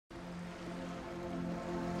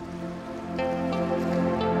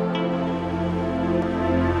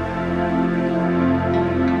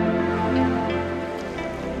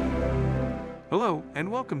Hello,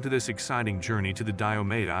 and welcome to this exciting journey to the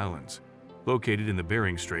Diomede Islands. Located in the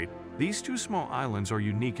Bering Strait, these two small islands are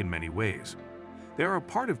unique in many ways. They are a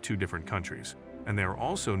part of two different countries, and they are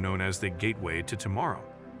also known as the Gateway to Tomorrow,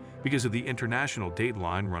 because of the international date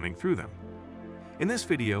line running through them. In this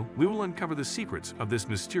video, we will uncover the secrets of this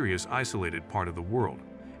mysterious isolated part of the world,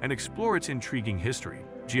 and explore its intriguing history,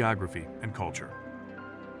 geography, and culture.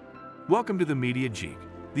 Welcome to the Media Geek,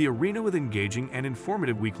 the arena with engaging and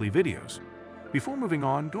informative weekly videos. Before moving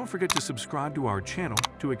on, don't forget to subscribe to our channel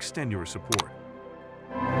to extend your support.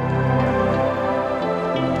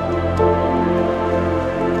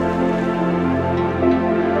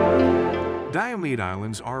 Diomede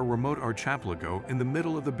Islands are a remote archipelago in the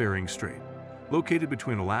middle of the Bering Strait, located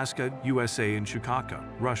between Alaska, USA, and Chukotka,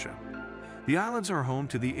 Russia. The islands are home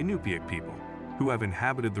to the Inupiaq people, who have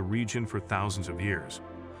inhabited the region for thousands of years.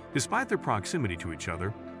 Despite their proximity to each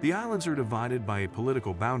other, the islands are divided by a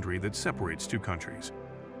political boundary that separates two countries.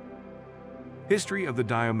 History of the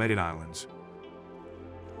Diomede Islands.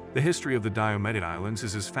 The history of the Diomede Islands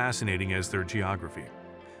is as fascinating as their geography.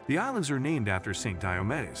 The islands are named after Saint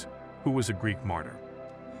Diomedes, who was a Greek martyr.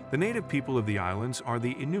 The native people of the islands are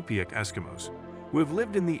the Inupiaq Eskimos, who have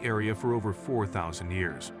lived in the area for over 4,000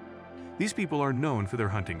 years. These people are known for their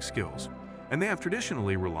hunting skills, and they have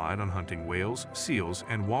traditionally relied on hunting whales, seals,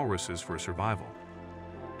 and walruses for survival.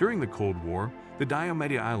 During the Cold War, the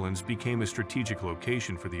Diomede Islands became a strategic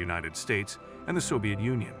location for the United States and the Soviet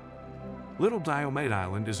Union. Little Diomede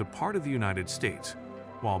Island is a part of the United States,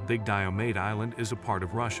 while Big Diomede Island is a part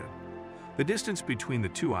of Russia. The distance between the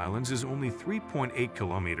two islands is only 3.8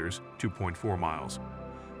 kilometers, 2.4 miles,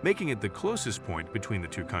 making it the closest point between the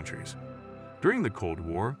two countries. During the Cold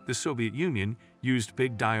War, the Soviet Union used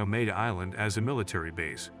Big Diomede Island as a military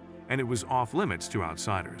base, and it was off-limits to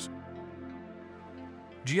outsiders.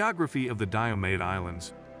 Geography of the Diomede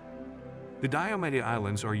Islands. The Diomede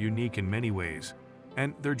Islands are unique in many ways,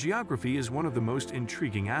 and their geography is one of the most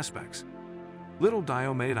intriguing aspects. Little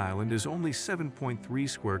Diomede Island is only 7.3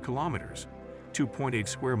 square kilometers, 2.8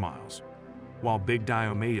 square miles, while Big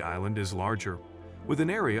Diomede Island is larger, with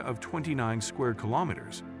an area of 29 square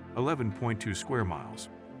kilometers, 11.2 square miles.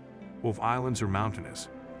 Both islands are mountainous,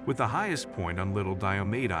 with the highest point on Little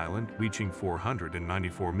Diomede Island reaching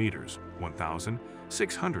 494 meters,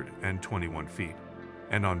 1,621 feet,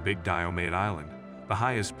 and on Big Diomede Island, the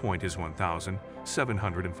highest point is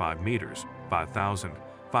 1,705 meters,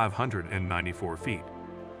 5,594 feet.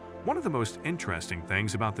 One of the most interesting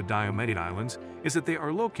things about the Diomede Islands is that they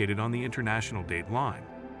are located on the international date line,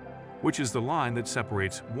 which is the line that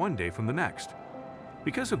separates one day from the next.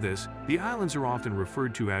 Because of this, the islands are often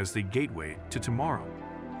referred to as the Gateway to Tomorrow.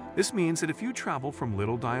 This means that if you travel from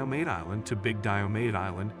Little Diomede Island to Big Diomede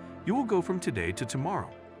Island, you will go from today to tomorrow,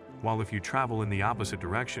 while if you travel in the opposite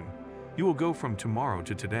direction, you will go from tomorrow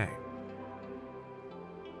to today.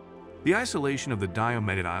 The isolation of the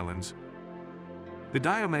Diomede Islands. The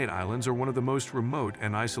Diomede Islands are one of the most remote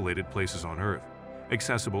and isolated places on Earth,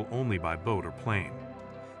 accessible only by boat or plane.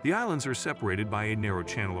 The islands are separated by a narrow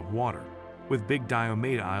channel of water, with Big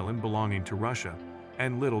Diomede Island belonging to Russia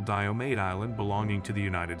and Little Diomede Island belonging to the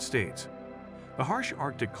United States. The harsh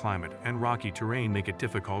Arctic climate and rocky terrain make it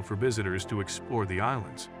difficult for visitors to explore the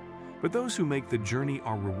islands, but those who make the journey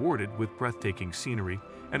are rewarded with breathtaking scenery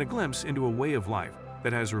and a glimpse into a way of life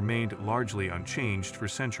that has remained largely unchanged for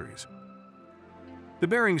centuries. The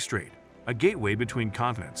Bering Strait, a gateway between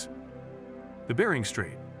continents. The Bering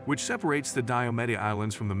Strait, which separates the Diomede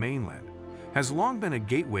Islands from the mainland, has long been a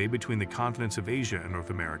gateway between the continents of Asia and North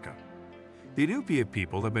America. The Inupiaq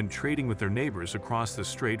people have been trading with their neighbors across the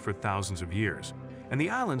strait for thousands of years, and the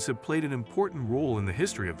islands have played an important role in the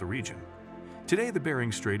history of the region. Today, the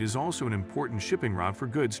Bering Strait is also an important shipping route for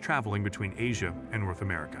goods traveling between Asia and North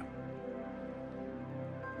America.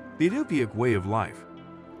 The Inupiaq way of life.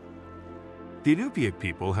 The Inupiaq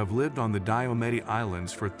people have lived on the Diomede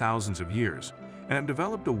Islands for thousands of years and have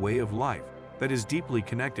developed a way of life that is deeply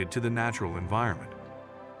connected to the natural environment.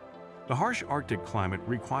 The harsh Arctic climate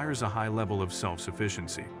requires a high level of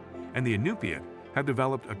self-sufficiency, and the Inupiaq have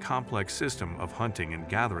developed a complex system of hunting and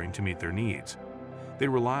gathering to meet their needs. They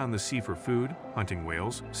rely on the sea for food, hunting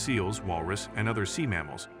whales, seals, walrus, and other sea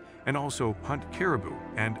mammals, and also hunt caribou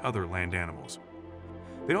and other land animals.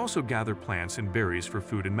 They also gather plants and berries for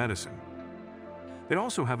food and medicine. They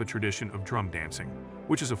also have a tradition of drum dancing,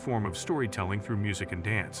 which is a form of storytelling through music and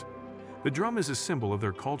dance. The drum is a symbol of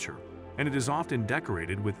their culture, and it is often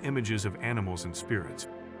decorated with images of animals and spirits.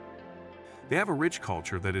 They have a rich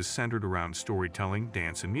culture that is centered around storytelling,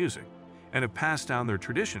 dance, and music, and have passed down their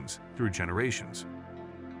traditions through generations.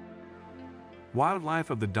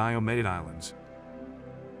 Wildlife of the Diomede Islands.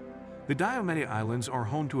 The Diomede Islands are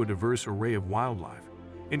home to a diverse array of wildlife,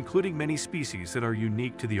 including many species that are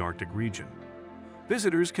unique to the Arctic region.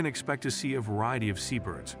 Visitors can expect to see a variety of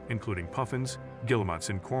seabirds, including puffins, guillemots,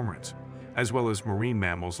 and cormorants, as well as marine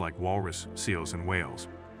mammals like walrus, seals, and whales.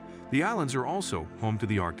 The islands are also home to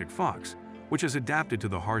the Arctic fox, which has adapted to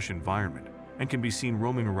the harsh environment and can be seen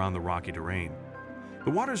roaming around the rocky terrain.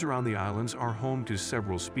 The waters around the islands are home to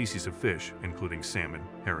several species of fish, including salmon,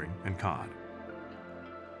 herring, and cod.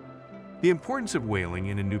 The importance of whaling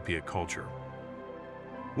in Inupiaq culture.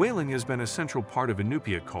 Whaling has been a central part of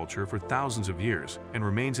Inupiaq culture for thousands of years and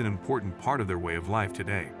remains an important part of their way of life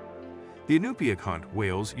today. The Inupiaq hunt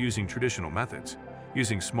whales using traditional methods,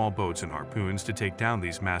 using small boats and harpoons to take down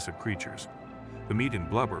these massive creatures. The meat and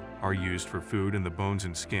blubber are used for food, and the bones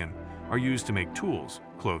and skin are used to make tools,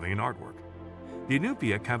 clothing, and artwork. The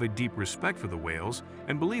Inupiaq have a deep respect for the whales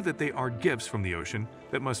and believe that they are gifts from the ocean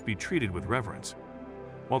that must be treated with reverence.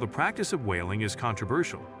 While the practice of whaling is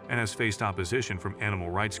controversial and has faced opposition from animal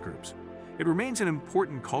rights groups, it remains an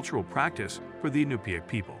important cultural practice for the Inupiaq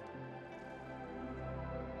people.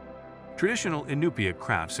 Traditional Inupiaq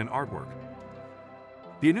crafts and artwork.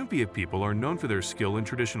 The Inupiaq people are known for their skill in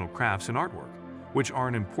traditional crafts and artwork, which are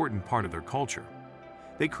an important part of their culture.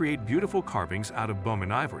 They create beautiful carvings out of bone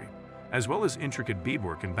and ivory, as well as intricate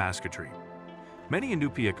beadwork and basketry. Many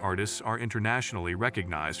Inupiaq artists are internationally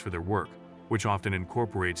recognized for their work, which often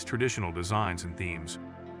incorporates traditional designs and themes.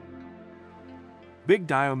 Big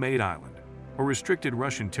Diomede Island, a restricted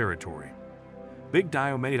Russian territory. Big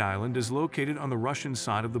Diomede Island is located on the Russian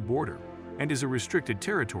side of the border and is a restricted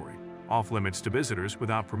territory, off-limits to visitors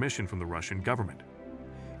without permission from the Russian government.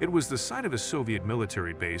 It was the site of a Soviet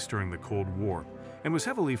military base during the Cold War and was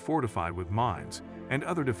heavily fortified with mines and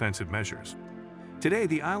other defensive measures. Today,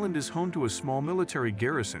 the island is home to a small military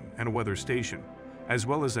garrison and a weather station, as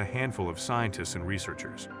well as a handful of scientists and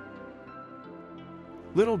researchers.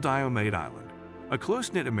 Little Diomede Island, a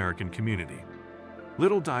close-knit American community.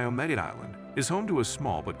 Little Diomede Island is home to a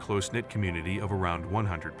small but close-knit community of around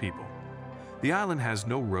 100 people. The island has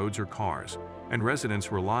no roads or cars, and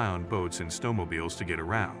residents rely on boats and snowmobiles to get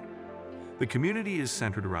around. The community is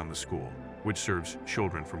centered around the school, which serves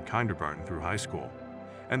children from kindergarten through high school,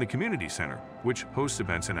 and the community center, which hosts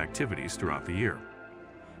events and activities throughout the year.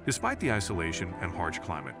 Despite the isolation and harsh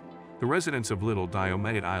climate, the residents of Little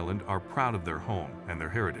Diomede Island are proud of their home and their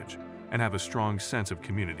heritage, and have a strong sense of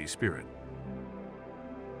community spirit.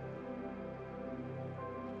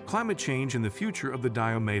 Climate change and the future of the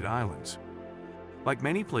Diomede Islands. Like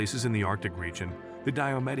many places in the Arctic region, the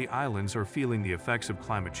Diomede Islands are feeling the effects of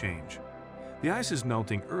climate change. The ice is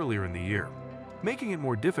melting earlier in the year, making it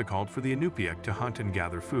more difficult for the Inupiaq to hunt and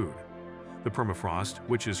gather food. The permafrost,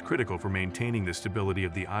 which is critical for maintaining the stability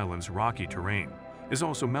of the island's rocky terrain, is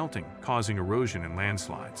also melting, causing erosion and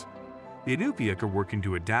landslides. The Inupiaq are working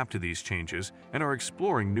to adapt to these changes and are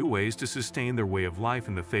exploring new ways to sustain their way of life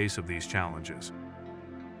in the face of these challenges.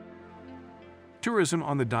 Tourism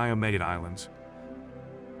on the Diomede Islands.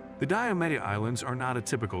 The Diomede Islands are not a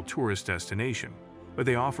typical tourist destination, but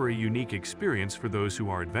they offer a unique experience for those who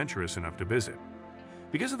are adventurous enough to visit.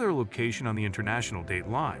 Because of their location on the international date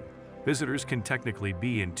line, visitors can technically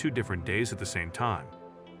be in 2 different days at the same time.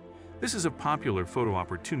 This is a popular photo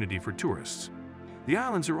opportunity for tourists. The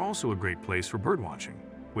islands are also a great place for birdwatching,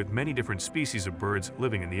 with many different species of birds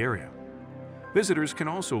living in the area. Visitors can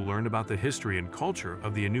also learn about the history and culture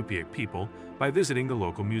of the Inupiaq people by visiting the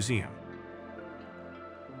local museum.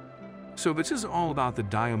 So this is all about the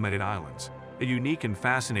Diomede Islands, a unique and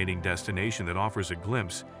fascinating destination that offers a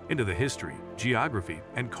glimpse into the history, geography,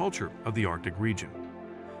 and culture of the Arctic region.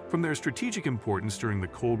 From their strategic importance during the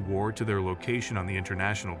Cold War to their location on the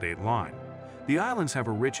international date line, the islands have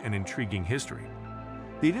a rich and intriguing history.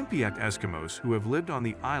 The Inupiaq Eskimos, who have lived on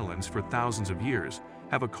the islands for thousands of years,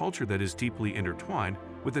 have a culture that is deeply intertwined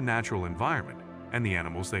with the natural environment and the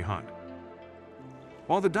animals they hunt.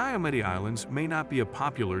 While the Diomede Islands may not be a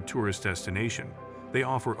popular tourist destination, they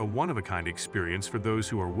offer a one-of-a-kind experience for those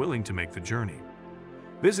who are willing to make the journey.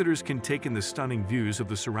 Visitors can take in the stunning views of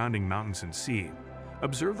the surrounding mountains and sea,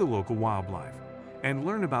 observe the local wildlife, and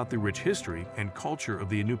learn about the rich history and culture of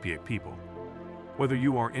the Inupiaq people. Whether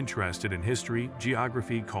you are interested in history,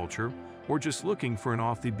 geography, culture, or just looking for an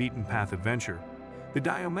off-the-beaten-path adventure, the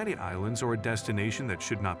Diomede Islands are a destination that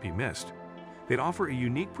should not be missed. They offer a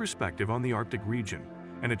unique perspective on the Arctic region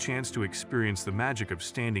and a chance to experience the magic of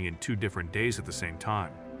standing in 2 different days at the same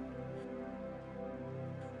time.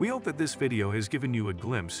 We hope that this video has given you a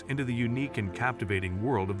glimpse into the unique and captivating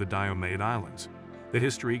world of the Diomede Islands. The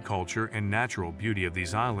history, culture, and natural beauty of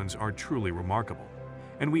these islands are truly remarkable,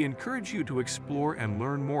 and we encourage you to explore and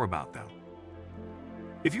learn more about them.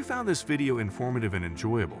 If you found this video informative and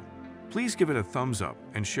enjoyable, please give it a thumbs up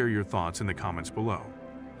and share your thoughts in the comments below.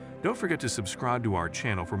 Don't forget to subscribe to our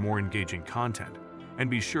channel for more engaging content,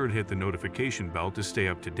 and be sure to hit the notification bell to stay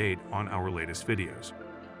up to date on our latest videos.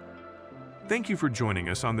 Thank you for joining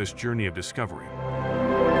us on this journey of discovery.